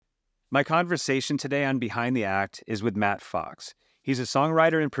My conversation today on Behind the Act is with Matt Fox. He's a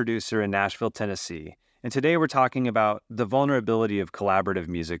songwriter and producer in Nashville, Tennessee. And today we're talking about the vulnerability of collaborative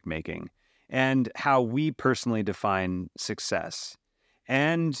music making and how we personally define success,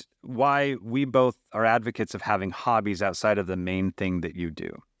 and why we both are advocates of having hobbies outside of the main thing that you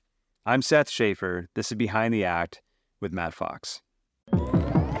do. I'm Seth Schaefer. This is Behind the Act with Matt Fox.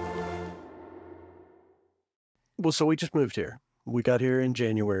 Well, so we just moved here. We got here in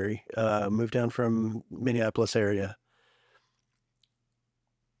January, moved down from Minneapolis area.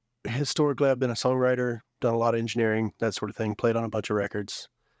 Historically, I've been a songwriter, done a lot of engineering, that sort of thing, played on a bunch of records.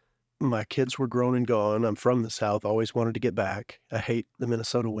 My kids were grown and gone. I'm from the South, always wanted to get back. I hate the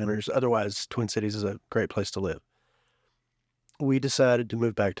Minnesota winters. Otherwise, Twin Cities is a great place to live. We decided to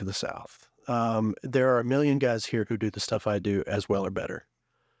move back to the South. There are a million guys here who do the stuff I do as well or better.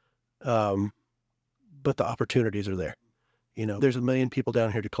 But the opportunities are there. You know, there's a million people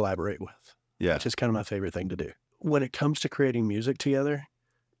down here to collaborate with. Yeah. Which is kind of my favorite thing to do. When it comes to creating music together,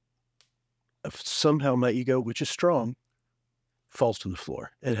 somehow my ego, which is strong, falls to the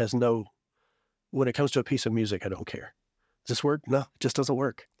floor. It has when it comes to a piece of music, I don't care. Does this work? No, it just doesn't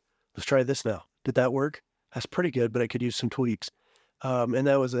work. Let's try this now. Did that work? That's pretty good, but I could use some tweaks. And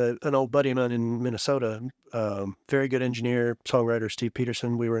that was an old buddy of mine in Minnesota, very good engineer, songwriter, Steve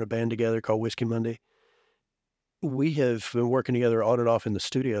Peterson. We were in a band together called Whiskey Monday. We have been working together on and off in the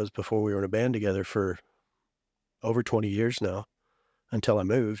studios before we were in a band together for over 20 years now, until I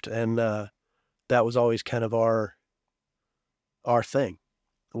moved. And that was always kind of our thing.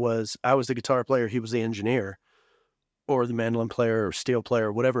 I was the guitar player, he was the engineer, or the mandolin player or steel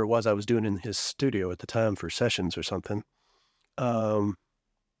player, whatever it was I was doing in his studio at the time for sessions or something.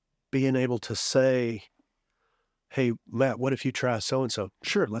 Being able to say, hey, Matt, what if you try so-and-so?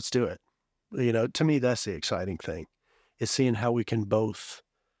 Sure, let's do it. You know, to me, that's the exciting thing, is seeing how we can both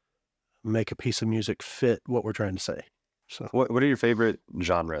make a piece of music fit what we're trying to say. So, What are your favorite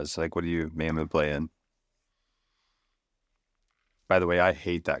genres? Like, what do you mainly play in? By the way, I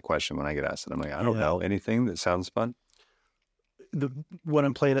hate that question when I get asked it. I'm like, I don't know anything that sounds fun. What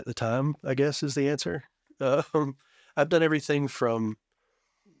I'm playing at the time, I guess, is the answer. I've done everything from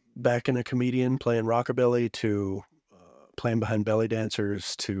backing a comedian playing rockabilly to playing behind belly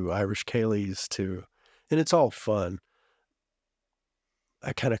dancers to Irish Cayleys and it's all fun.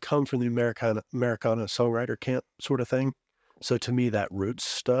 I kind of come from the Americana songwriter camp sort of thing. So to me, that roots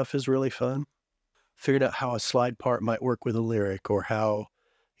stuff is really fun. Figuring out how a slide part might work with a lyric, or how,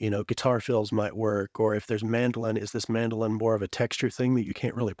 guitar fills might work, or if there's mandolin, is this mandolin more of a texture thing that you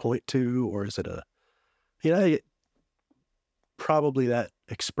can't really point to, or is it probably that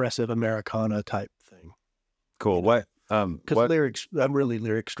expressive Americana type thing. Cool. What? Because lyrics, I'm really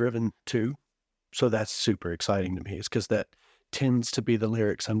lyrics driven too. So that's super exciting to me. It's because that tends to be the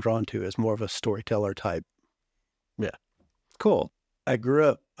lyrics I'm drawn to as more of a storyteller type. Yeah. Cool. I grew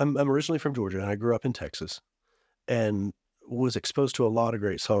up, I'm originally from Georgia, and I grew up in Texas and was exposed to a lot of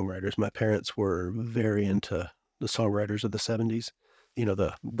great songwriters. My parents were very into the songwriters of the 70s,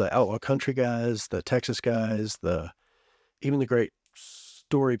 the outlaw country guys, the Texas guys, even the great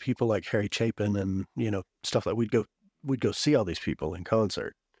story people like Harry Chapin and, stuff like we'd go see all these people in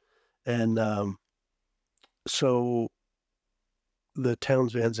concert. And so the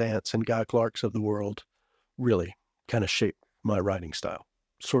Townes Van Zants and Guy Clarks of the world really kind of shaped my writing style,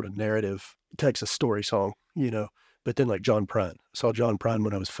 sort of narrative, Texas story song, but then like John Prine. I saw John Prine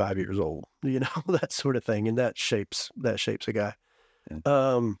when I was 5 years old, that sort of thing. And that shapes a guy.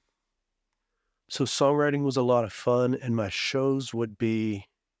 Yeah. So songwriting was a lot of fun, and my shows would be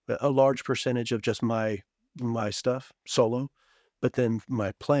a large percentage of just my stuff solo, but then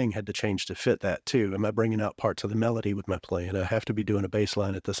my playing had to change to fit that too. Am I bringing out parts of the melody with my playing? I have to be doing a bass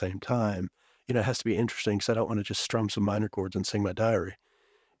line at the same time. It has to be interesting, because I don't want to just strum some minor chords and sing my diary.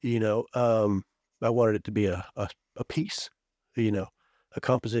 I wanted it to be a piece, a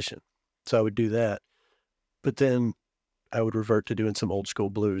composition. So I would do that. But then I would revert to doing some old school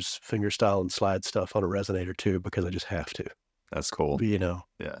blues, fingerstyle and slide stuff on a resonator too, because I just have to. That's cool.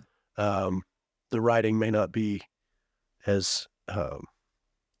 Yeah. The writing may not be as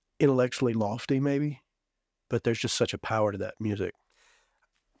intellectually lofty maybe, but there's just such a power to that music.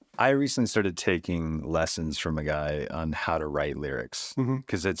 I recently started taking lessons from a guy on how to write lyrics,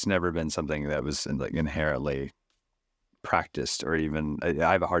 because it's never been something that was like inherently practiced, or even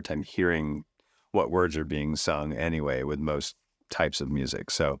I have a hard time hearing what words are being sung anyway with most types of music.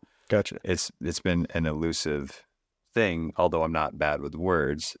 So gotcha. It's been an elusive thing, although I'm not bad with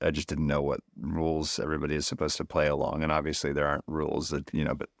words. I just didn't know what rules everybody is supposed to play along. And obviously there aren't rules that,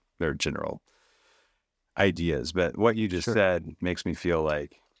 but they're general ideas. But what you just said makes me feel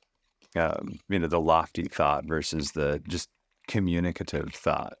like the lofty thought versus the just communicative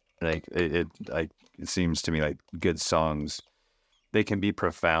thought. Like it seems to me like good songs, they can be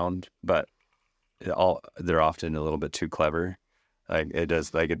profound, but they're often a little bit too clever. It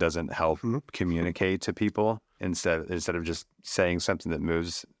doesn't help communicate to people instead of just saying something that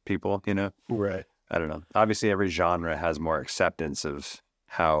moves people, Right. I don't know. Obviously every genre has more acceptance of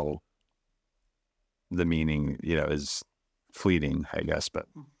how the meaning, is fleeting, I guess, but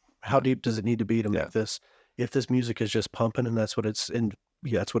how deep does it need to be to make this? If this music is just pumping and that's what it's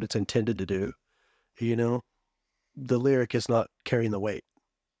intended to do, the lyric is not carrying the weight,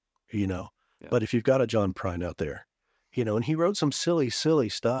 Yeah. But if you've got a John Prine out there, and he wrote some silly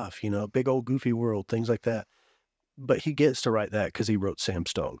stuff, Big Old Goofy World, things like that. But he gets to write that because he wrote Sam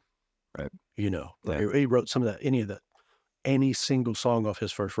Stone. Right. He wrote some of that, any single song off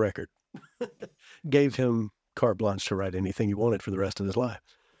his first record. Gave him carte blanche to write anything he wanted for the rest of his life.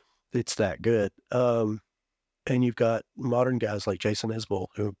 It's that good. And you've got modern guys like Jason Isbell,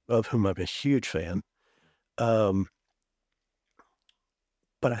 of whom I'm a huge fan. But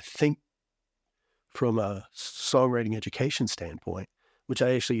I think from a songwriting education standpoint, which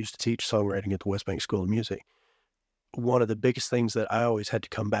I actually used to teach songwriting at the West Bank School of Music, one of the biggest things that I always had to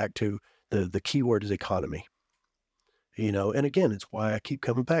come back to, the key word is economy. And again, it's why I keep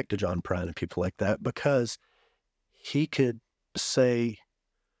coming back to John Prine and people like that, because he could say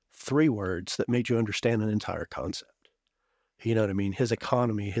 3 words that made you understand an entire concept. You know what I mean? His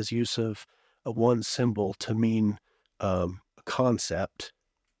economy, his use of one symbol to mean a concept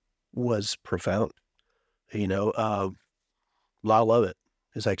was profound. Lyle Lovett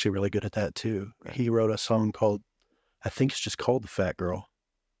is actually really good at that too. Right. He wrote a song called, I think it's just called The Fat Girl.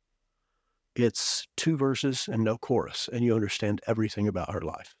 It's 2 verses and no chorus, and you understand everything about her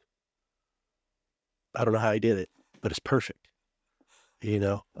life. I don't know how he did it, but it's perfect.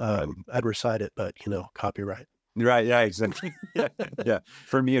 I'd recite it, but copyright. Right. Yeah, exactly. Yeah.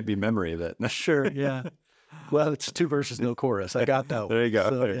 For me, it'd be memory of it. Sure. Yeah. Well, it's 2 verses, no chorus. I got that one. There you go.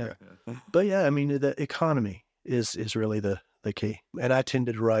 So, there you go. But yeah, I mean, the economy is really the key. And I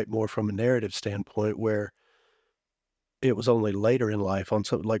tended to write more from a narrative standpoint, where it was only later in life on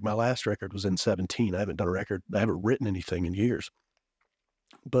something like my last record was in 17. I haven't written anything in years.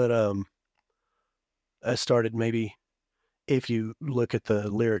 But I started, maybe, if you look at the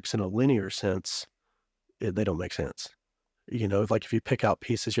lyrics in a linear sense, they don't make sense. Like if you pick out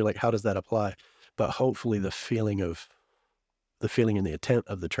pieces, you're like, how does that apply? But hopefully the feeling and the intent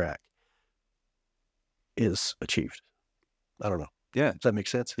of the track is achieved. I don't know. Yeah. Does that make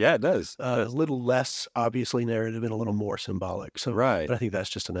sense? Yeah, it does. A little less obviously narrative and a little more symbolic. So, right. But I think that's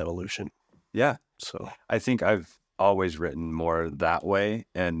just an evolution. Yeah. So I think I've always written more that way,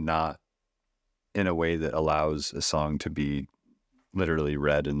 and not in a way that allows a song to be literally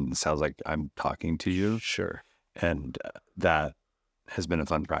read and sounds like I'm talking to you. Sure. And that has been a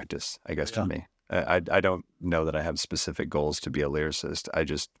fun practice, I guess, for me. I don't know that I have specific goals to be a lyricist. I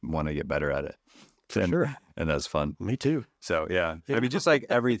just want to get better at it. Sure. And that's fun. Me too. So, yeah. I mean, just like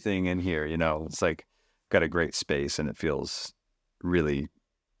everything in here, it's like got a great space and it feels really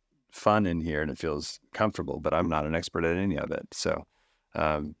fun in here and it feels comfortable, but I'm not an expert at any of it. So,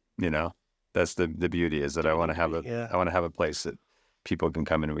 that's the beauty, is that I want to have a place that people can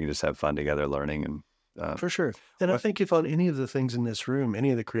come in and we can just have fun together learning. And for sure. And I think if on any of the things in this room,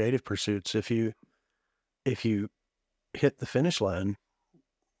 any of the creative pursuits, if you hit the finish line,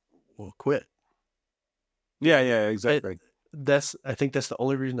 we'll quit. Yeah, exactly. I think that's the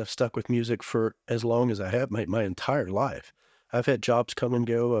only reason I've stuck with music for as long as I have, my entire life. I've had jobs come and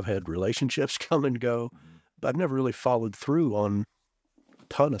go. I've had relationships come and go, but I've never really followed through on a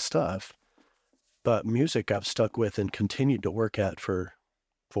ton of stuff. But music I've stuck with and continued to work at for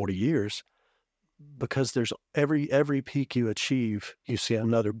 40 years, because there's every peak you achieve, you see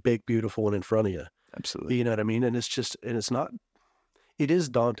another big, beautiful one in front of you. Absolutely. You know what I mean? And it is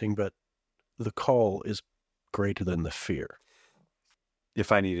daunting, but the call is greater than the fear.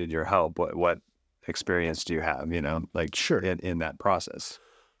 If I needed your help, what experience do you have, Sure. in that process?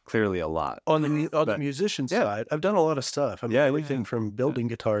 Clearly a lot. On the musician side, I've done a lot of stuff. Everything from building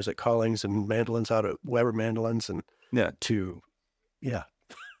guitars at Collings and mandolins out at Weber Mandolins and to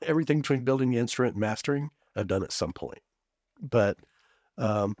everything between building the instrument and mastering, I've done at some point. But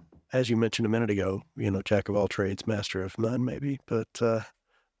as you mentioned a minute ago, jack of all trades, master of none, maybe, but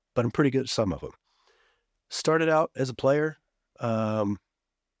I'm pretty good at some of them. Started out as a player,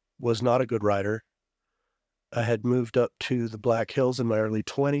 was not a good writer. I had moved up to the Black Hills in my early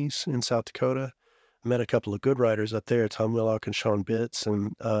 20s in South Dakota. Met a couple of good writers up there, Tom Willock and Sean Bitts.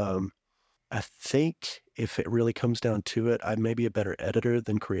 And I think if it really comes down to it, I may be a better editor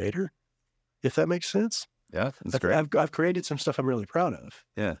than creator. if that makes sense. Yeah, that's great. I've created some stuff I'm really proud of.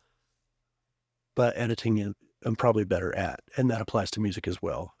 Yeah. But editing I'm probably better at, and that applies to music as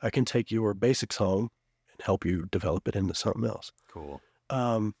well. I can take your basic song and help you develop it into something else. Cool.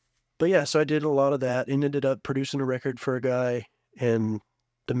 But yeah, so I did a lot of that and ended up producing a record for a guy in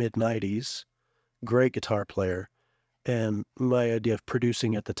the mid-90s, great guitar player. And my idea of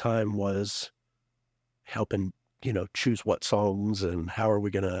producing at the time was helping, choose what songs and how are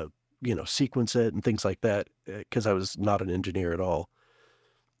we going to, sequence it and things like that, because I was not an engineer at all.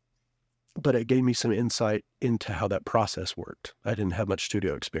 But it gave me some insight into how that process worked. I didn't have much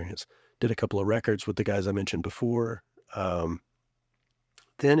studio experience. Did a couple of records with the guys I mentioned before.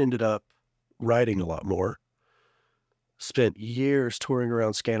 Then ended up writing a lot more. Spent years touring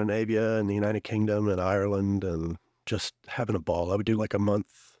around Scandinavia and the United Kingdom and Ireland and just having a ball. I would do like a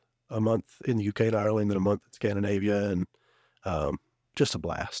month in the UK and Ireland and a month in Scandinavia, and just a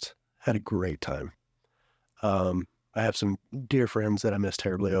blast. Had a great time. I have some dear friends that I miss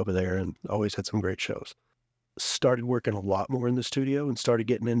terribly over there and always had some great shows. Started working a lot more in the studio and started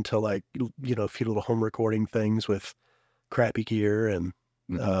getting into like, a few little home recording things with crappy gear and,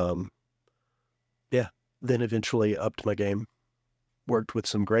 then eventually upped my game, worked with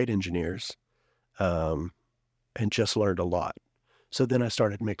some great engineers, and just learned a lot. So then I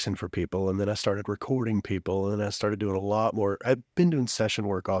started mixing for people, and then I started recording people, and then I started doing a lot more. I've been doing session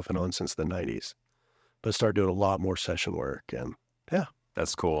work off and on since the 90s, but started doing a lot more session work, and yeah.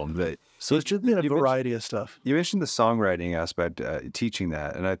 That's cool. So it's just been a variety of stuff. You mentioned the songwriting aspect, teaching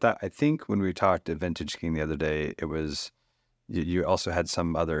that, and I think when we talked at Vintage King the other day, it was you also had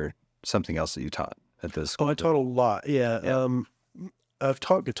something else that you taught at this school. Oh, I taught a lot. Yeah. I've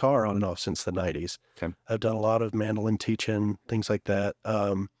taught guitar on and off since the 90s. Okay. I've done a lot of mandolin teaching, things like that.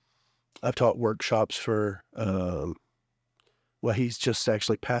 I've taught workshops for, he's just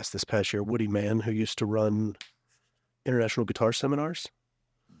actually passed this past year, Woody Mann, who used to run international guitar seminars.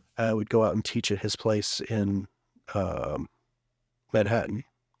 I would go out and teach at his place in Manhattan.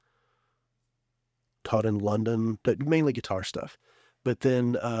 Taught in London, but mainly guitar stuff. But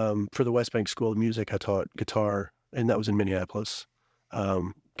then for the West Bank School of Music, I taught guitar, and that was in Minneapolis.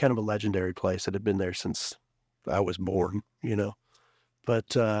 Kind of a legendary place that had been there since I was born,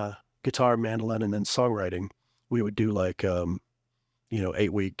 But guitar, mandolin, and then songwriting, we would do like,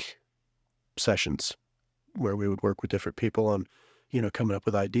 8-week sessions where we would work with different people on, coming up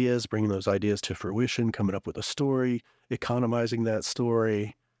with ideas, bringing those ideas to fruition, coming up with a story, economizing that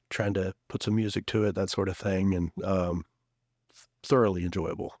story, trying to put some music to it, that sort of thing. And thoroughly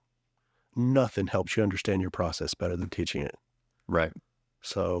enjoyable. Nothing helps you understand your process better than teaching it. Right.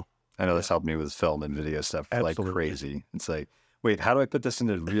 So I know this helped me with film and video stuff. Absolutely. Like crazy. It's like, wait, how do I put this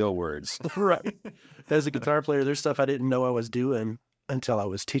into real words? Right. As a guitar player, there's stuff I didn't know I was doing until I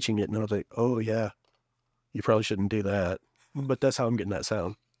was teaching it. And I was like, oh yeah, you probably shouldn't do that. But that's how I'm getting that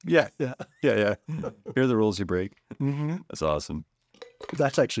sound. Yeah. Yeah. Here are the rules you break. Mm-hmm. That's awesome.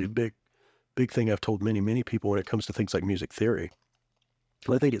 That's actually a big thing I've told many, many people when it comes to things like music theory.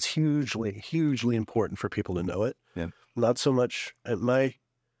 I think it's hugely, hugely important for people to know it. Yeah. Not so much. My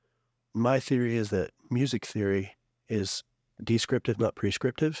theory is that music theory is descriptive, not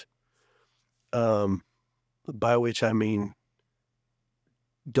prescriptive. By which I mean,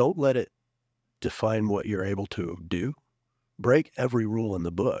 don't let it define what you're able to do. Break every rule in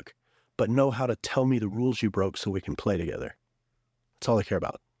the book, but know how to tell me the rules you broke so we can play together. That's all I care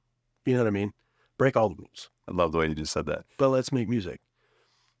about. You know what I mean? Break all the rules. I love the way you just said that. But let's make music.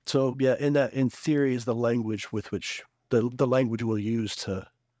 So yeah, in theory is the language with which the language we'll use to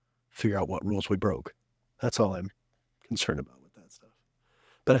figure out what rules we broke. That's all I'm concerned about with that stuff.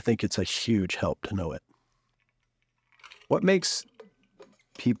 But I think it's a huge help to know it. What makes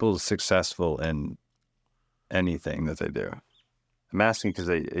people successful in anything that they do? I'm asking because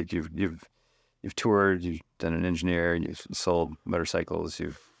you've toured, you've done an engineer, you've sold motorcycles,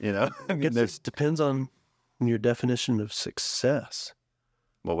 It depends on your definition of success.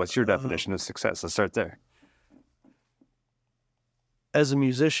 Well, what's your definition of success? Let's start there. As a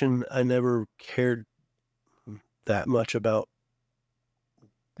musician, I never cared that much about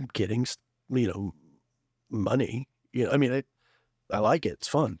getting, money. I like it. It's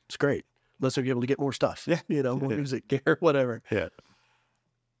fun. It's great. Unless I'm able to get more stuff, more music, gear, whatever. Yeah.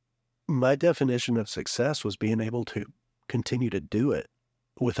 My definition of success was being able to continue to do it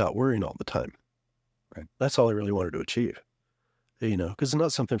without worrying all the time. Right. That's all I really wanted to achieve, because it's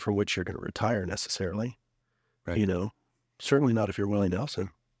not something from which you're going to retire necessarily, right. Certainly not if you're Willie Nelson,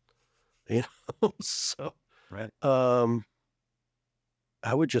 so, right. I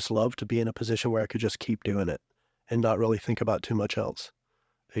would just love to be in a position where I could just keep doing it and not really think about too much else,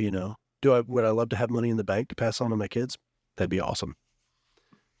 Would I love to have money in the bank to pass on to my kids? That'd be awesome.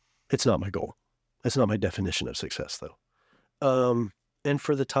 It's not my goal. It's not my definition of success, though. And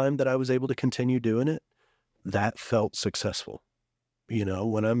for the time that I was able to continue doing it, that felt successful. You know,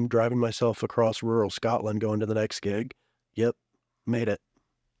 when I'm driving myself across rural Scotland going to the next gig, yep, made it.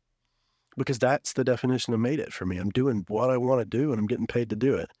 Because that's the definition of made it for me. I'm doing what I want to do and I'm getting paid to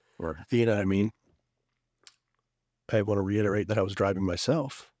do it. Right. You know what I mean? I want to reiterate that I was driving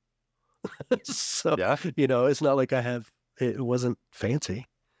myself. So, Yeah. you know, it's not like it wasn't fancy.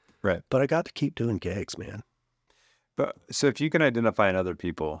 Right. But I got to keep doing gigs, man. But so if you can identify in other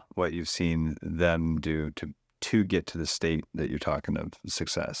people what you've seen them do to get to the state that you're talking of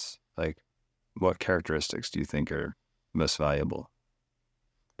success, like what characteristics do you think are most valuable?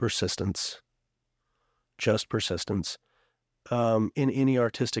 Persistence. Just persistence. In any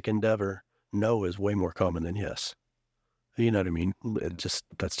artistic endeavor, no is way more common than yes. You know what I mean?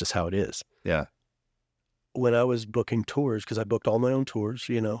 That's just how it is. Yeah. When I was booking tours, because I booked all my own tours,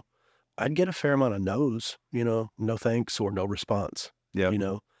 you know, I'd get a fair amount of no's, you know, no thanks or no response. Yeah. You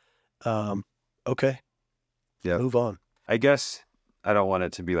know, okay. Yeah. Move on. I guess I don't want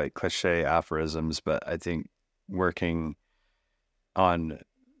it to be like cliche aphorisms, but I think working on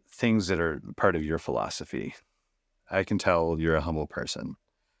things that are part of your philosophy, I can tell you're a humble person,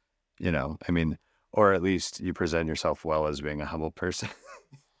 you know, I mean, or at least you present yourself well as being a humble person.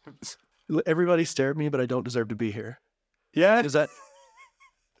 Everybody stare at me, but I don't deserve to be here. Yeah. Is that?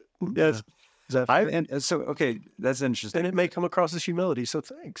 Yes. Is that fair? And so, okay, that's interesting. And it may come across as humility, so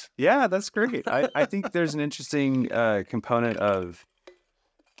thanks. Yeah, that's great. I think there's an interesting component of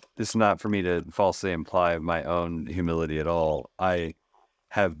this, not for me to falsely imply my own humility at all. I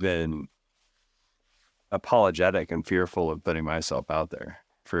have been apologetic and fearful of putting myself out there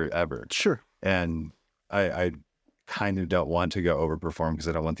forever. Sure. And I kind of don't want to go overperform because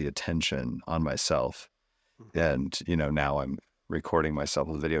I don't want the attention on myself. And, you know, now I'm recording myself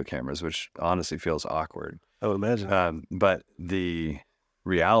with video cameras, which honestly feels awkward. I would imagine. But the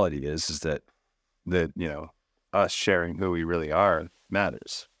reality is that, you know, us sharing who we really are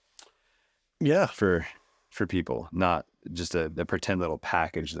matters. Yeah. For people, not just a pretend little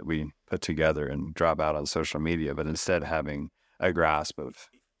package that we put together and drop out on social media, but instead having a grasp of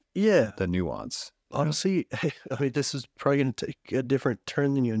the nuance. Honestly, I mean, this is probably going to take a different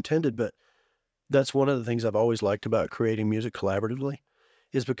turn than you intended, but that's one of the things I've always liked about creating music collaboratively,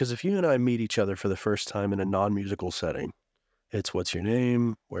 is because if you and I meet each other for the first time in a non-musical setting, it's what's your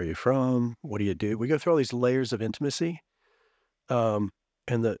name, where are you from, what do you do? We go through all these layers of intimacy, and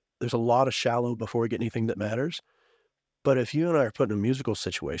there's a lot of shallow before we get anything that matters. But if you and I are put in a musical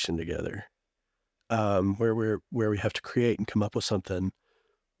situation together, where we have to create and come up with something,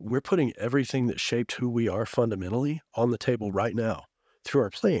 we're putting everything that shaped who we are fundamentally on the table right now through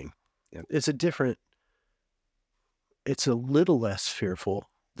our playing. Yep. It's a little less fearful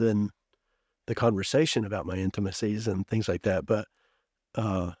than the conversation about my intimacies and things like that. But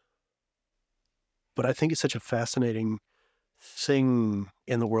I think it's such a fascinating thing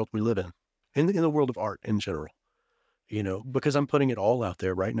in the world we live in the world of art in general, you know, because I'm putting it all out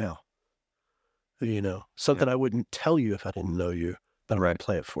there right now, you know, something I wouldn't tell you if I didn't know you, but I'm going to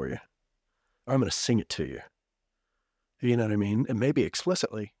play it for you, or I'm going to sing it to you. You know what I mean? And maybe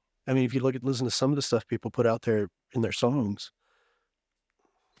explicitly. I mean, if you listen to some of the stuff people put out there in their songs,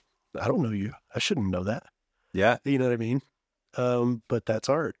 I don't know you. I shouldn't know that. Yeah. You know what I mean? But that's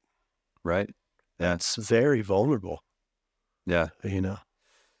art. Right. Yeah. It's very vulnerable. Yeah. You know?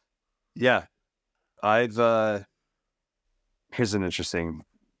 Yeah. Here's an interesting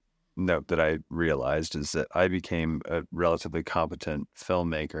note that I realized is that I became a relatively competent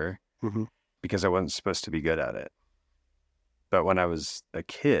filmmaker because I wasn't supposed to be good at it. But when I was a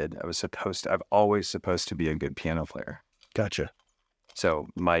kid, I've always supposed to be a good piano player. Gotcha. So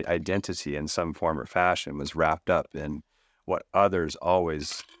my identity in some form or fashion was wrapped up in what others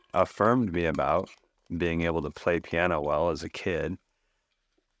always affirmed me about being able to play piano well as a kid,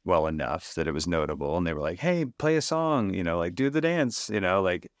 well enough that it was notable. And they were like, hey, play a song, you know, like do the dance, you know,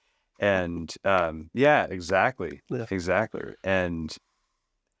 like, and yeah, exactly. Yeah. Exactly. And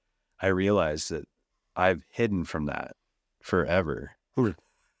I realized that I've hidden from that forever.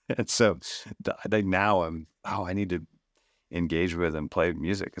 And so like now I need to engage with and play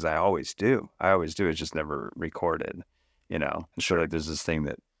music because I always do. It's just never recorded, you know. Sure. Like there's this thing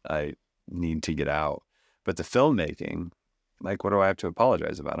that I need to get out. But the filmmaking, like what do I have to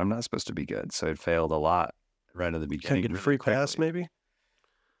apologize about? I'm not supposed to be good. So it failed a lot right at the beginning. Can I get a free pass maybe?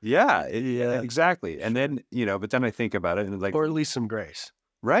 Yeah, exactly. And then, you know, but then I think about it and like, or at least some grace.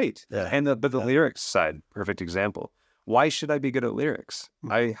 Right. Yeah. And the lyrics side, perfect example. why should I be good at lyrics?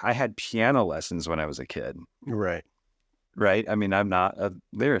 Mm. I had piano lessons when I was a kid, Right. right? I mean, I'm not a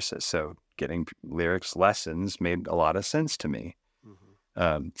lyricist, so getting lyrics lessons made a lot of sense to me.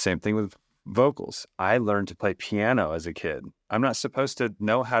 Same thing with vocals. I learned to play piano as a kid. I'm not supposed to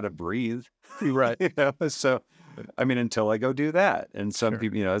know how to breathe, Right. So, I mean, until I go do that. And some Sure.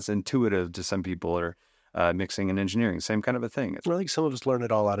 people, it's intuitive to some people, or mixing and engineering, same kind of a thing. I think some of us learn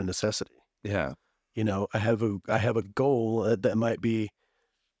it all out of necessity. Yeah. I have a goal that might be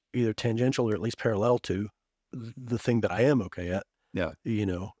either tangential or at least parallel to the thing that I am okay at. Yeah.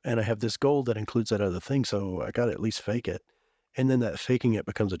 And I have this goal that includes that other thing, so I got to at least fake it. And then that faking it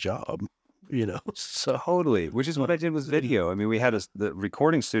becomes a job, so. Totally, which is what I did with video. I mean, we had the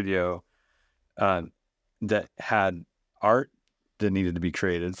recording studio that had art that needed to be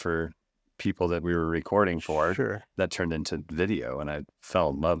created for people that we were recording for. Sure. That turned into video, and I fell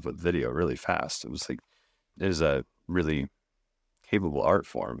in love with video really fast. It is a really capable art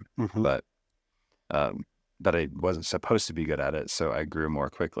form, Mhm. but I wasn't supposed to be good at it, so I grew more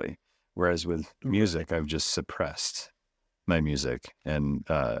quickly. Whereas with music, I've just suppressed my music, and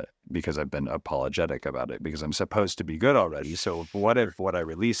because I've been apologetic about it, because I'm supposed to be good already. So what if what I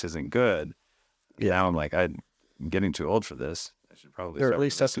release isn't good? Now I'm like, I'm getting too old for this. I should probably. Or at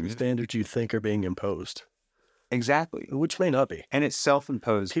least that's the standards you think are being imposed. Exactly. Which may not be. And it's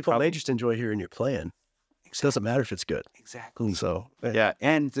self-imposed. People may just enjoy hearing you playing. It doesn't matter if it's good. Exactly. So, yeah.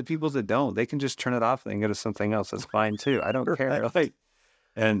 And the people that don't, they can just turn it off and go to something else. That's fine too. I don't care.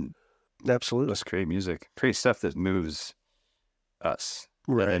 And absolutely. Let's create music, create stuff that moves us,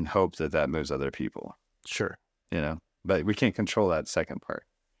 right, and hope that moves other people. Sure. But we can't control that second part.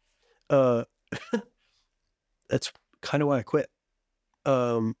 That's kind of why I quit.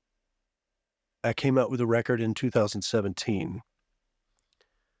 I came out with a record in 2017,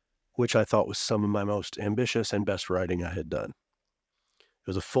 which I thought was some of my most ambitious and best writing I had done. It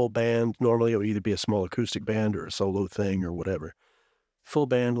was a full band. Normally it would either be a small acoustic band or a solo thing or whatever. Full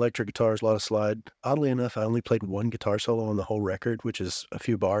band, electric guitars, a lot of slide. Oddly enough, I only played one guitar solo on the whole record, which is a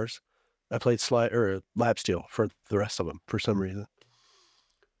few bars. I played slide or lap steel for the rest of them for some reason.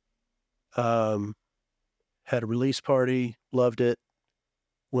 Had a release party, loved it.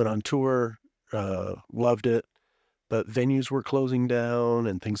 Went on tour, loved it. But venues were closing down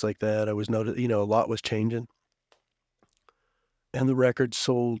and things like that. I was noticing, a lot was changing. And the record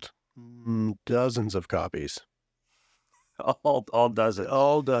sold dozens of copies. All dozens.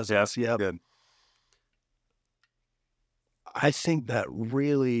 All dozens, yeah. Good. I think that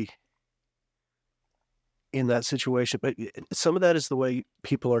really, in that situation, but some of that is the way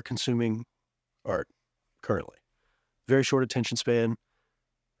people are consuming art currently. Very short attention span.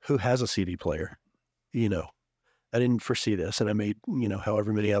 Who has a CD player? I didn't foresee this, and I made,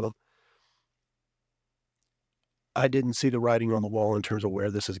 however many of them. I didn't see the writing on the wall in terms of where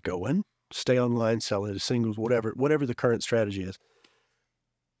this is going. Stay online, sell it as singles, whatever the current strategy is.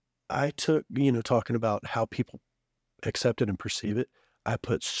 I took, talking about how people accept it and perceive it, I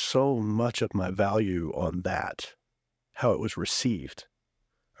put so much of my value on that, how it was received,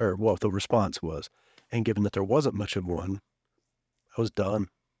 or what the response was. And given that there wasn't much of one, I was done.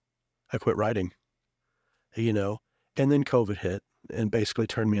 I quit writing, and then COVID hit and basically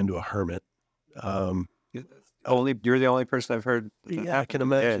turned me into a hermit. You're the only person I've heard. Yeah, I can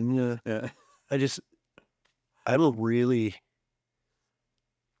imagine. Yeah. I don't really,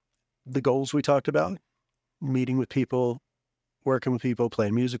 the goals we talked about, meeting with people, working with people,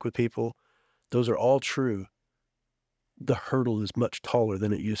 playing music with people, those are all true. The hurdle is much taller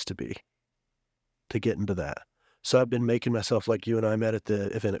than it used to be to get into that. So I've been making myself, like you and I met at the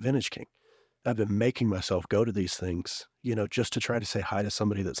event at Vintage King. I've been making myself go to these things, just to try to say hi to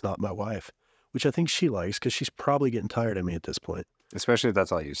somebody that's not my wife, which I think she likes because she's probably getting tired of me at this point. Especially if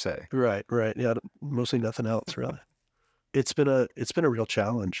that's all you say. Right. Yeah, mostly nothing else, really. It's been a real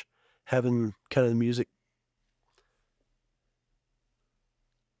challenge having kind of the music.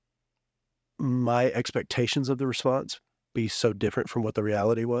 My expectations of the response be so different from what the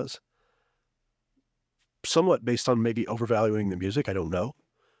reality was. Somewhat based on maybe overvaluing the music, I don't know,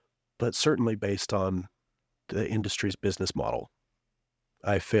 but certainly based on the industry's business model.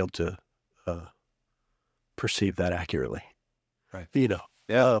 I failed to perceive that accurately. Right.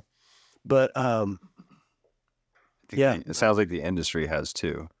 Yeah. But yeah. It sounds like the industry has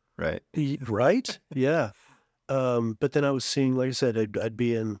too, right? Right? Yeah. But then I was seeing, like I said, I'd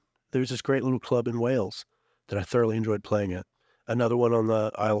be in, there's this great little club in Wales that I thoroughly enjoyed playing at. Another one on the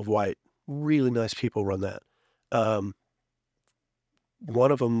Isle of Wight. Really nice people run that.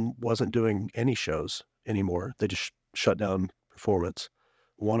 One of them wasn't doing any shows anymore. They just shut down performance.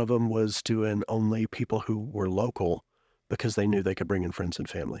 One of them was doing only people who were local because they knew they could bring in friends and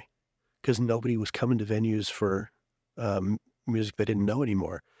family, because nobody was coming to venues for music they didn't know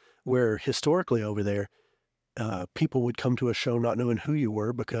anymore. Where historically over there, people would come to a show not knowing who you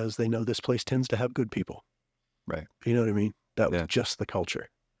were because they know this place tends to have good people. Right. You know what I mean? That was Yeah. just the culture.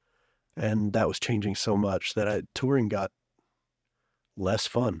 And that was changing so much that touring got less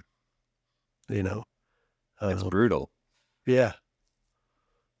fun, you know? It's brutal. Yeah.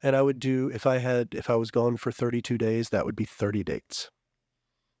 And I would do, if I was gone for 32 days, that would be 30 dates.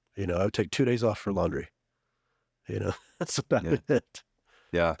 You know, I would take 2 days off for laundry. You know, that's about it.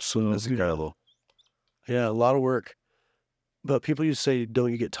 Yeah. So That's incredible. Yeah, a lot of work. But people used to say,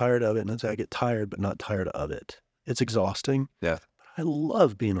 don't you get tired of it? And I'd say, I get tired, but not tired of it. It's exhausting. Yeah. I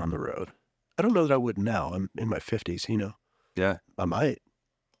love being on the road. I don't know that I would now. I'm in my 50s, you know. Yeah. I might.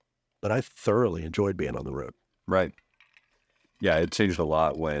 But I thoroughly enjoyed being on the road. Right. Yeah, it changed a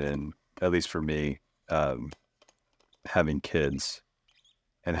lot when, at least for me, having kids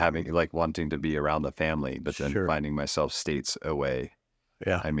and having like wanting to be around the family, but then finding myself states away.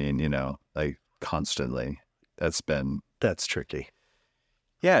 Yeah. I mean, you know, like constantly. That's tricky.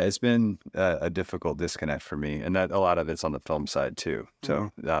 Yeah, it's been a difficult disconnect for me, and that a lot of it's on the film side too.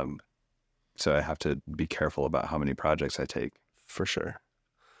 So, so I have to be careful about how many projects I take. For sure.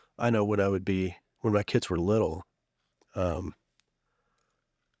 I know when my kids were little, I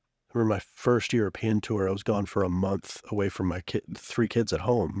remember my first European tour, I was gone for a month away from my 3 kids at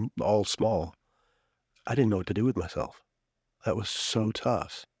home, all small. I didn't know what to do with myself. That was so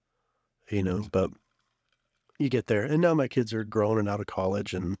tough, you know, but you get there. And now my kids are grown and out of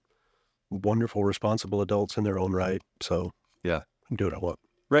college and wonderful, responsible adults in their own right. So yeah, I can do what I want.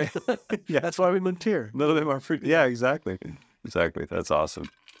 Right. Yeah. That's why we moved here. A little bit more free. Yeah, exactly. Exactly. That's awesome.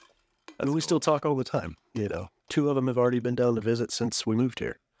 We still talk all the time, you know. 2 of them have already been down to visit since we moved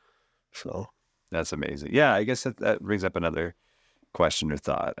here. So that's amazing. Yeah, I guess that brings up another question or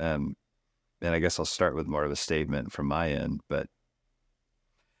thought. And I guess I'll start with more of a statement from my end, but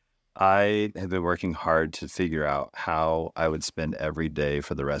I have been working hard to figure out how I would spend every day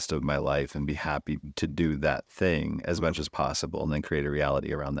for the rest of my life and be happy to do that thing as much as possible and then create a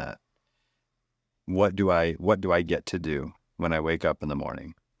reality around that. What do I get to do when I wake up in the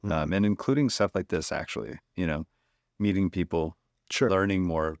morning? And including stuff like this, actually, you know, meeting people, learning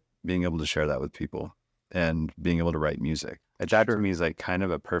more, being able to share that with people and being able to write music. That to me is like kind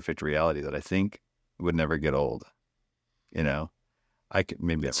of a perfect reality that I think would never get old. You know, I could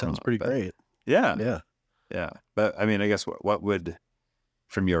maybe that sounds pretty great. Yeah. Yeah. Yeah. But I mean, I guess what would,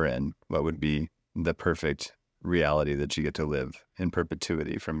 from your end, what would be the perfect reality that you get to live in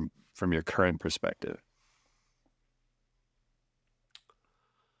perpetuity from your current perspective?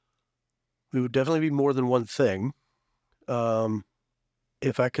 It would definitely be more than one thing.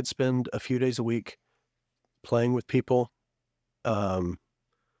 If I could spend a few days a week playing with people,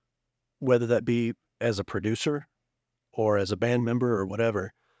 whether that be as a producer or as a band member or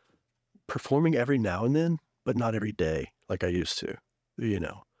whatever, performing every now and then, but not every day like I used to, you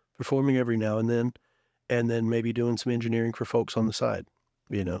know, performing every now and then maybe doing some engineering for folks on the side,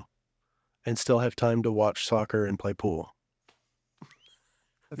 you know, and still have time to watch soccer and play pool.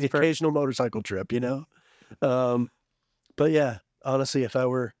 The occasional motorcycle trip, you know? But yeah, honestly, if I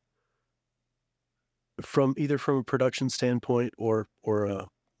were either from a production standpoint or a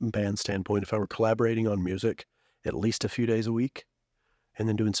band standpoint, if I were collaborating on music at least a few days a week and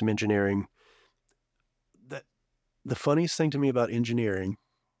then doing some engineering, the funniest thing to me about engineering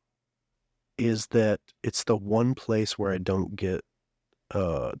is that it's the one place where I don't get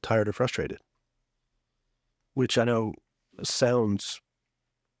tired or frustrated, which I know sounds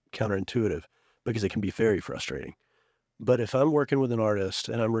counterintuitive because it can be very frustrating. But if I'm working with an artist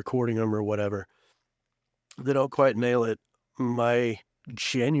and I'm recording them or whatever, they don't quite nail it, my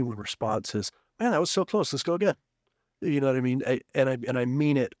genuine response is, man, that was so close. Let's go again. You know what I mean? And I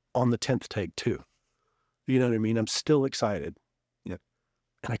mean it on the 10th take too. You know what I mean? I'm still excited. Yep.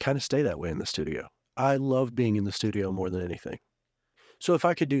 And I kind of stay that way in the studio. I love being in the studio more than anything. So if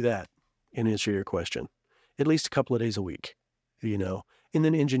I could do that, in answer to your question, at least a couple of days a week, you know, and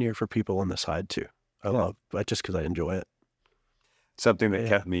then engineer for people on the side too. I love that just because I enjoy it. Something that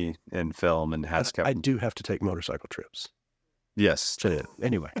kept me in film and has kept... I do have to take motorcycle trips. Yes. So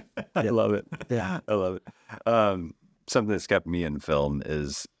anyway. I love it. Yeah. I love it. Something that's kept me in film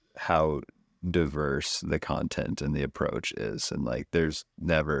is how diverse the content and the approach is. And like, there's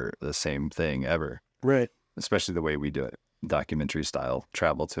never the same thing ever. Right. Especially the way we do it. Documentary style,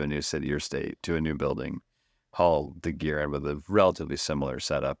 travel to a new city or state, to a new building, haul the gear in with a relatively similar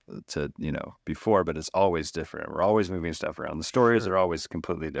setup to, you know, before, but it's always different. We're always moving stuff around. The stories are always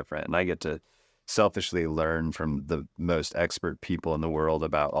completely different. And I get to selfishly learn from the most expert people in the world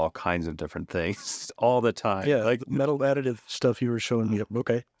about all kinds of different things all the time. Yeah, Like, the metal additive stuff you were showing me.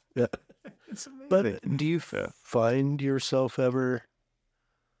 Okay. Yeah. it's amazing. But do you Yeah. find yourself ever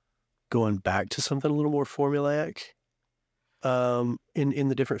going back to something a little more formulaic? In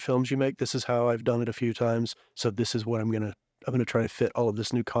the different films you make, this is how I've done it a few times. So this is what I'm gonna try to fit all of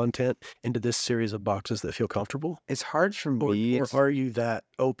this new content into this series of boxes that feel comfortable. It's hard for Or, me. or are you that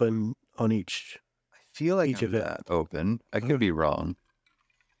open on each? I feel like each I'm event? that open. I could be wrong.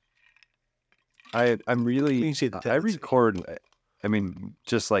 I'm really, You can see the I tendency. record, I mean,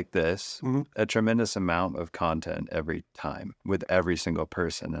 just like this, Mhm. a tremendous amount of content every time with every single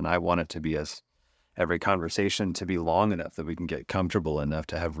person. And I want it to be every conversation to be long enough that we can get comfortable enough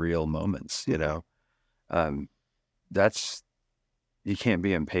to have real moments, you know? That's, you can't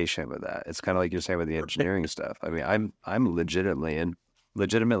be impatient with that. It's kind of like you're saying with the engineering stuff. I mean, I'm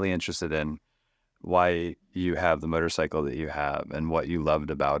legitimately interested in why you have the motorcycle that you have and what you loved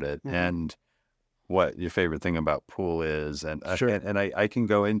about it and what your favorite thing about pool is. And Sure. and I can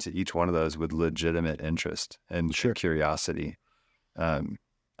go into each one of those with legitimate interest and Sure. curiosity.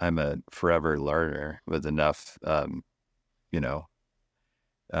 I'm a forever learner with enough,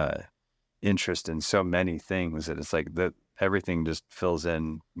 interest in so many things that it's like that everything just fills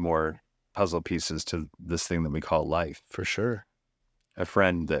in more puzzle pieces to this thing that we call life. For sure. A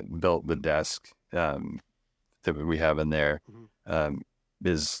friend that built the desk that we have in there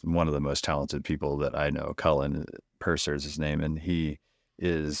is one of the most talented people that I know. Cullen Purser is his name, and he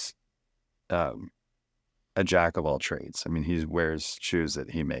is a jack of all trades. I mean, he wears shoes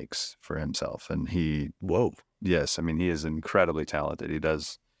that he makes for himself, and yes, I mean, he is incredibly talented.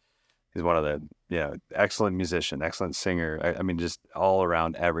 He's one of the, excellent musician, excellent singer. I mean, just all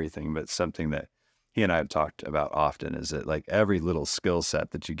around everything, but something that he and I have talked about often is that like every little skill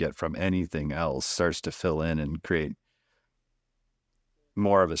set that you get from anything else starts to fill in and create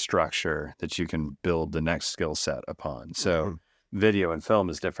more of a structure that you can build the next skill set upon. So video and film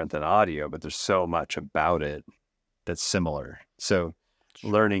is different than audio, but there's so much about it that's similar. So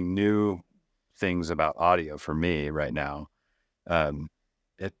learning new things about audio for me right now,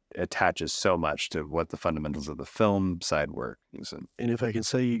 it attaches so much to what the fundamentals of the film side work. And if I can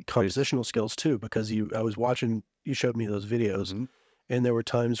say compositional skills too, because I was watching, you showed me those videos and there were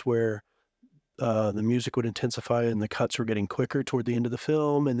times where the music would intensify and the cuts were getting quicker toward the end of the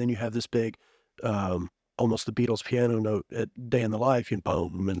film. And then you have this big, almost the Beatles piano note at Day in the Life, and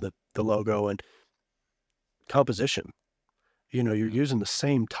boom, and the logo and composition. You're using the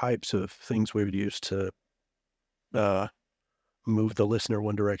same types of things we would use to move the listener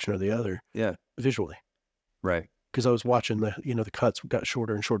one direction or the other. Yeah. Visually. Right. Because I was watching the cuts got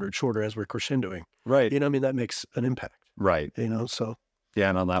shorter and shorter and shorter as we're crescendoing. Right. I mean, that makes an impact. Right. So. Yeah.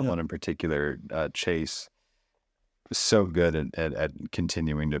 And on that one in particular, Chase was so good at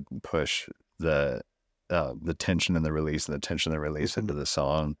continuing to push the tension and the release and the tension and the release into the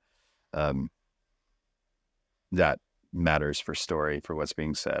song. That matters for story, for what's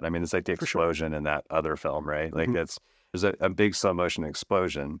being said. I mean, it's like the explosion in that other film, right? Like there's a big slow motion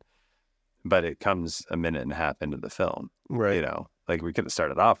explosion, but it comes a minute and a half into the film. Right. Like we could have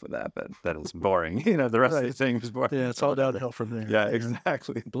started off with that, but that is boring. The rest of the thing is boring. Yeah, it's all downhill from there. Yeah,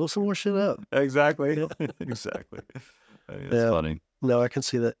 exactly. Blow some more shit up. Exactly. Exactly. I mean, it's funny. No, I can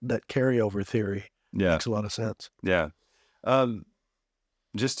see that carryover theory. Yeah. Makes a lot of sense. Yeah.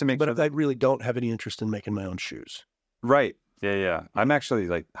 Just to make sure. But I really don't have any interest in making my own shoes. Right. Yeah. I'm actually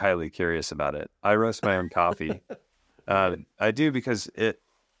like highly curious about it. I roast my own coffee. I do because it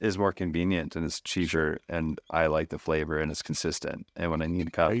is more convenient and it's cheaper and I like the flavor and it's consistent. And when I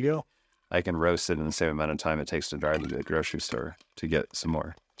need coffee, there you go. I can roast it in the same amount of time it takes to drive to the grocery store to get some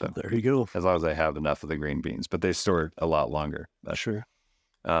more. So there you go. As long as I have enough of the green beans, but they store a lot longer. Sure.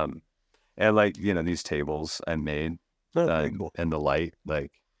 And like, these tables I made Cool. and the light,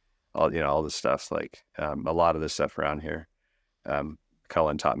 like all this stuff, like a lot of this stuff around here.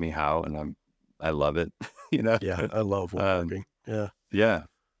 Cullen taught me how, and I love it. Yeah, I love woodworking. Yeah.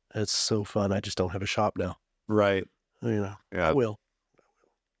 It's so fun. I just don't have a shop now. Right. Yeah. I will.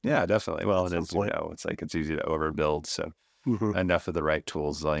 Yeah, definitely. Well, it is, point. it's easy to overbuild. So enough of the right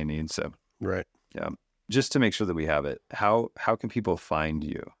tools is all you need. So, right. Yeah. Just to make sure that we have it, how can people find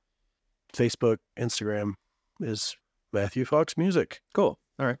you? Facebook, Instagram is Matthew Fox Music. Cool.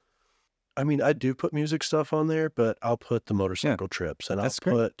 All right. I mean, I do put music stuff on there, but I'll put the motorcycle trips and I'll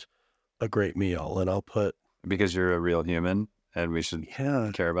put a great meal and I'll put. Because you're a real human and we should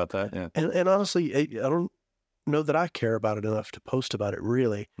care about that. Yeah. And honestly, I don't know that I care about it enough to post about it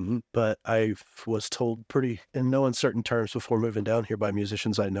really, but I was told pretty in no uncertain terms before moving down here by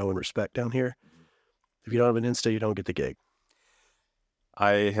musicians I know and respect down here If you don't have an Insta, you don't get the gig.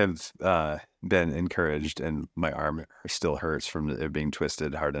 I have been encouraged, and my arm still hurts from it being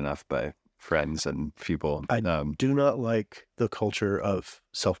twisted hard enough by friends and people. I do not like the culture of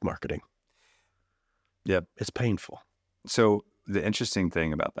self-marketing. Yep. It's painful. So the interesting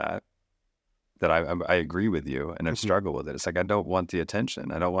thing about that I agree with you, and I've struggled with it. It's like, I don't want the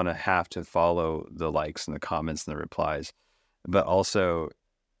attention. I don't want to have to follow the likes and the comments and the replies. But also,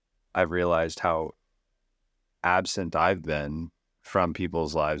 I've realized how absent I've been from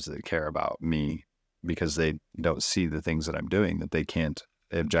people's lives that care about me because they don't see the things that I'm doing that they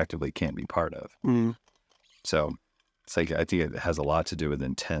objectively can't be part of. Mm. So it's like, I think it has a lot to do with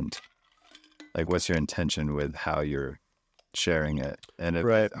intent. Like, what's your intention with how you're sharing it? And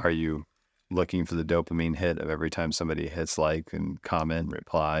are you looking for the dopamine hit of every time somebody hits like and comment,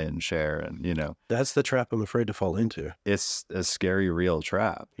 reply and share? And, that's the trap I'm afraid to fall into. It's a scary, real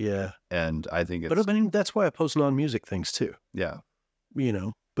trap. Yeah. And I think but I mean, that's why I post non-music things too. Yeah.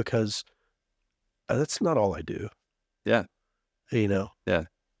 Because that's not all I do. Yeah. Yeah.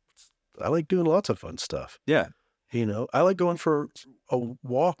 I like doing lots of fun stuff. Yeah. I like going for a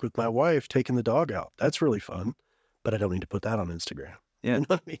walk with my wife, taking the dog out. That's really fun, but I don't need to put that on Instagram. Yeah. You know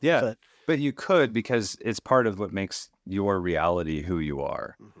what I mean? Yeah. But you could, because it's part of what makes your reality who you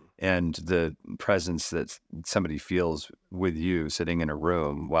are. Mm-hmm. And the presence that somebody feels with you sitting in a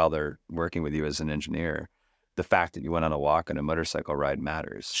room while they're working with you as an engineer, the fact that you went on a walk and a motorcycle ride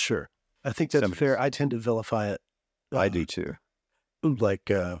matters. Sure. I think that's fair. I tend to vilify it. I do too. Like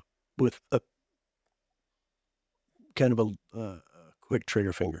with a kind of a quick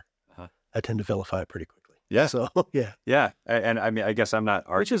trigger finger. Uh-huh. I tend to vilify it pretty quickly. Yeah. So, yeah. Yeah. And I mean, I guess I'm not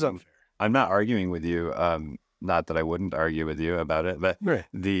arguing. Which is unfair. I'm not arguing with you. Not that I wouldn't argue with you about it, but right.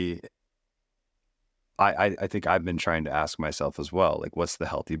 I think I've been trying to ask myself as well, like, what's the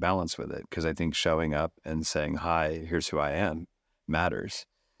healthy balance with it? Because I think showing up and saying, hi, here's who I am, matters.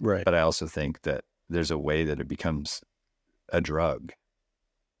 Right. But I also think that there's a way that it becomes a drug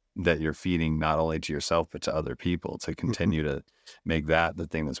that you're feeding not only to yourself, but to other people to continue to make that the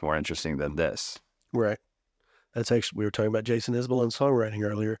thing that's more interesting than this. Right. That's actually, we were talking about Jason Isbell and songwriting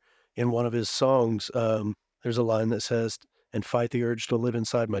earlier. In one of his songs, there's a line that says, and fight the urge to live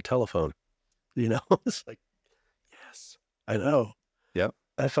inside my telephone. It's like, yes, I know. Yep.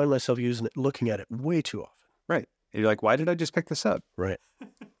 I find myself looking at it way too often. Right. You're like, why did I just pick this up? Right.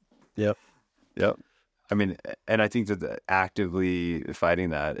 Yep. Yep. I mean, and I think that actively fighting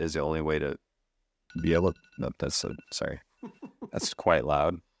that is the only way to be able to, no, sorry. That's quite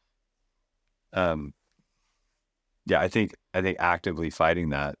loud. Yeah, I think actively fighting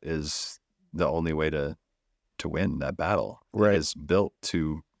that is the only way to win that battle. Right. It's built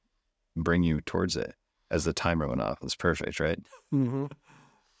to bring you towards it. As the timer went off, it's perfect, right? Mm-hmm.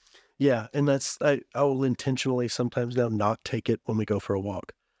 Yeah, and I will intentionally sometimes now not take it when we go for a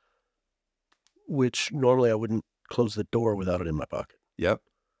walk, which normally I wouldn't close the door without it in my pocket. Yep.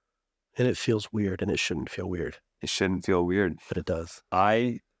 And it feels weird, and it shouldn't feel weird. It shouldn't feel weird. But it does.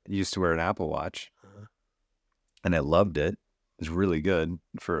 I used to wear an Apple Watch, and I loved it. It was really good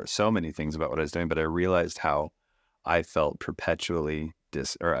for so many things about what I was doing, but I realized how I felt perpetually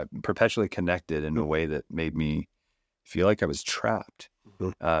connected in a way that made me feel like I was trapped.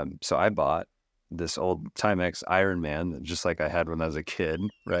 Mm-hmm. So I bought this old Timex Ironman, just like I had when I was a kid,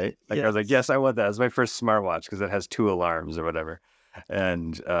 right? Like, yes. I was like, yes, I want that. It's my first smartwatch because it has 2 alarms or whatever.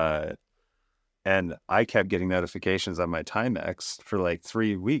 And I kept getting notifications on my Timex for like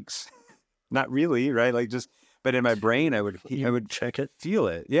 3 weeks. Not really, right? Like but in my brain, I would check it, feel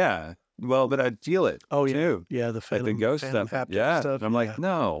it. Yeah. Well, but I'd feel it. Oh, yeah. Too. Yeah. Like the ghost stuff. Yeah. Stuff. And I'm like,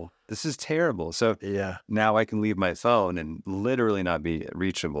 no, this is terrible. So now I can leave my phone and literally not be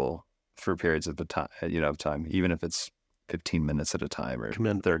reachable for periods of time, even if it's 15 minutes at a time or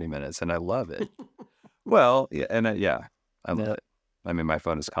 30 minutes. And I love it. Well, yeah. And I love it. I mean, my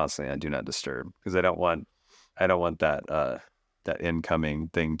phone is constantly on do not disturb because I don't want that incoming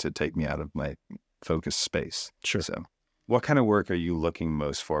thing to take me out of my focus space. Sure. So what kind of work are you looking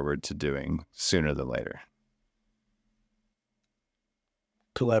most forward to doing sooner than later?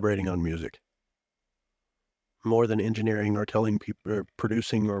 Collaborating on music. More than engineering or telling people or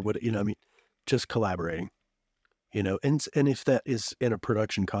producing or what, just collaborating, and if that is in a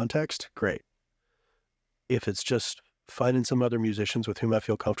production context, great. If it's just finding some other musicians with whom I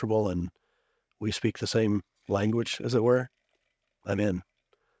feel comfortable and we speak the same language, as it were, I'm in.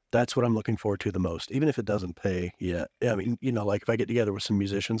 That's what I'm looking forward to the most, even if it doesn't pay yet. I mean, like if I get together with some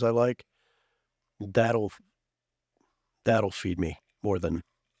musicians I like, that'll feed me more than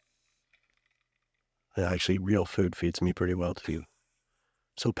actually real food feeds me pretty well too.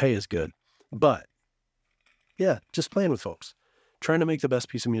 So pay is good, but Yeah, just playing with folks, trying to make the best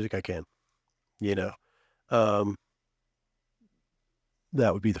piece of music I can. You know,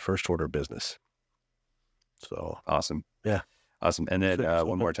 that would be the first order of business. So Awesome. yeah, awesome. And then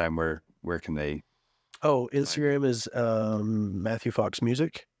one more time, where can they? Oh, Instagram is Matthew Fox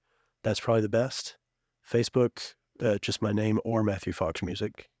Music. That's probably the best. Facebook, just my name or Matthew Fox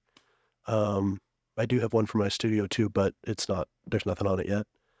Music. I do have one for my studio too, but there's nothing on it yet.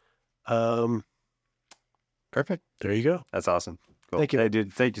 Perfect. There you go. That's awesome. Cool. Thank you. Hey,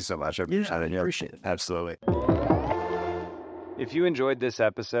 dude, thank you so much. I appreciate it. Absolutely. If you enjoyed this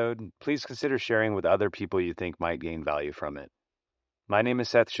episode, please consider sharing with other people you think might gain value from it. My name is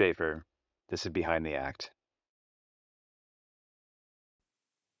Seth Schaefer. This is Behind the Act.